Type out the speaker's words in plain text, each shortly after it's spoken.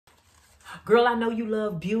Girl, I know you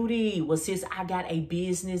love beauty. Well, sis, I got a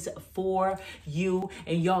business for you.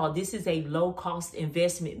 And y'all, this is a low-cost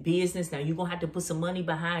investment business. Now, you're going to have to put some money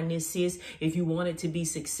behind this, sis, if you want it to be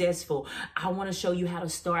successful. I want to show you how to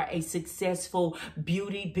start a successful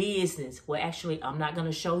beauty business. Well, actually, I'm not going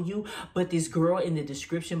to show you, but this girl in the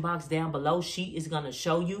description box down below, she is going to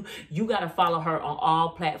show you. You got to follow her on all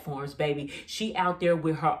platforms, baby. She out there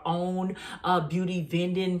with her own beauty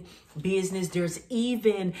vending business. There's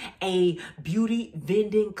even a beauty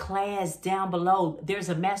vending class down below. There's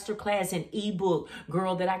a masterclass and ebook,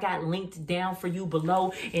 girl, that I got linked down for you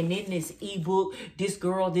below. And in this ebook, this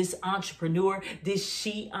girl, this entrepreneur, this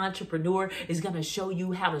she entrepreneur is going to show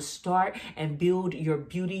you how to start and build your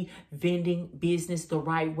beauty vending business the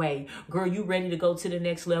right way. Girl, you ready to go to the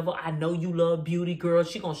next level? I know you love beauty, girl.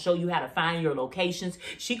 She going to show you how to find your locations.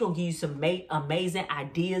 She going to give you some amazing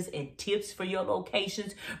ideas and tips for your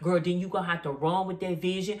locations. Girl, then you're going to have to run with that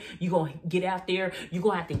vision. You're going to get out there. You're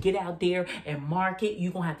going to have to get out there and market.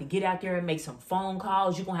 You're going to have to get out there and make some phone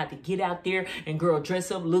calls. You're going to have to get out there and, girl,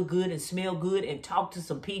 dress up, look good, and smell good, and talk to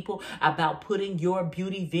some people about putting your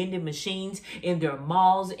beauty vending machines in their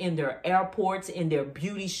malls, in their airports, in their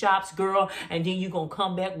beauty shops, girl. And then you're going to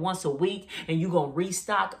come back once a week and you're going to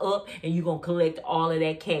restock up and you're going to collect all of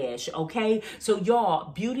that cash, okay? So,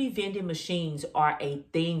 y'all, beauty vending machines are a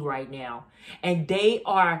thing right now. And they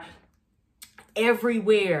are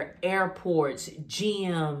everywhere. Airports,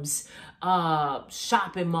 gyms,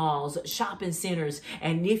 shopping malls, shopping centers.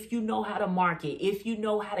 And if you know how to market, if you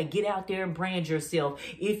know how to get out there and brand yourself,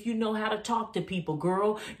 if you know how to talk to people,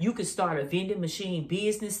 girl, you could start a vending machine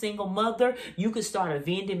business, single mother. You could start a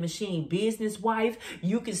vending machine business wife.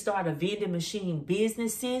 You can start a vending machine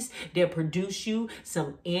businesses that produce you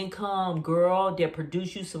some income, girl, that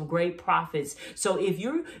produce you some great profits. So if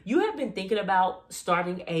you have been thinking about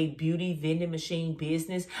starting a beauty vending machine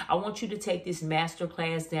business, I want you to take this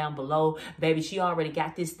masterclass down below. Baby, she already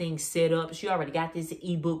got this thing set up. She already got this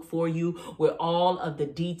ebook for you with all of the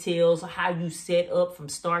details, how you set up from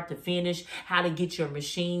start to finish, how to get your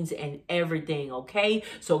machines and everything, okay?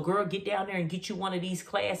 So, girl, get down there and get you one of these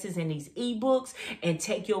classes and these ebooks and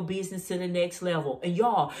take your business to the next level. And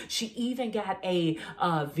y'all, she even got a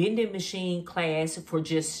vending machine class for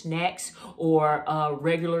just snacks or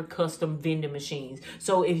regular custom vending machines.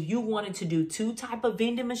 So if you wanted to do two type of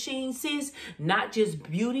vending machines, sis, not just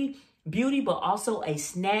beauty, but also a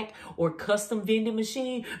snack or custom vending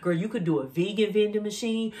machine, girl, you could do a vegan vending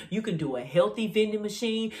machine. You could do a healthy vending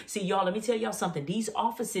machine. See, y'all, let me tell y'all something. These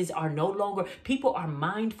offices are no longer, people are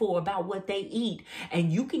mindful about what they eat.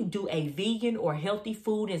 And you can do a vegan or healthy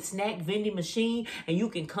food and snack vending machine, and you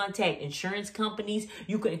can contact insurance companies.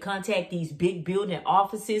 You can contact these big building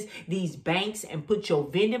offices, these banks, and put your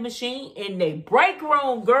vending machine in their break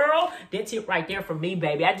room, girl. That's it right there for me,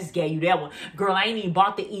 baby. I just gave you that one. Girl, I ain't even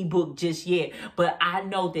bought the ebook just yet, but I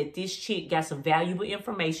know that this chick got some valuable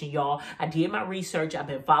information, y'all. I did my research. I've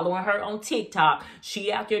been following her on TikTok. She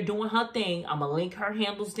out there doing her thing. I'm gonna link her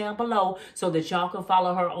handles down below so that y'all can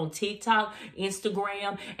follow her on TikTok,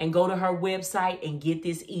 Instagram, and go to her website and get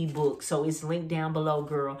this ebook. So it's linked down below,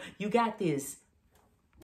 girl. You got this.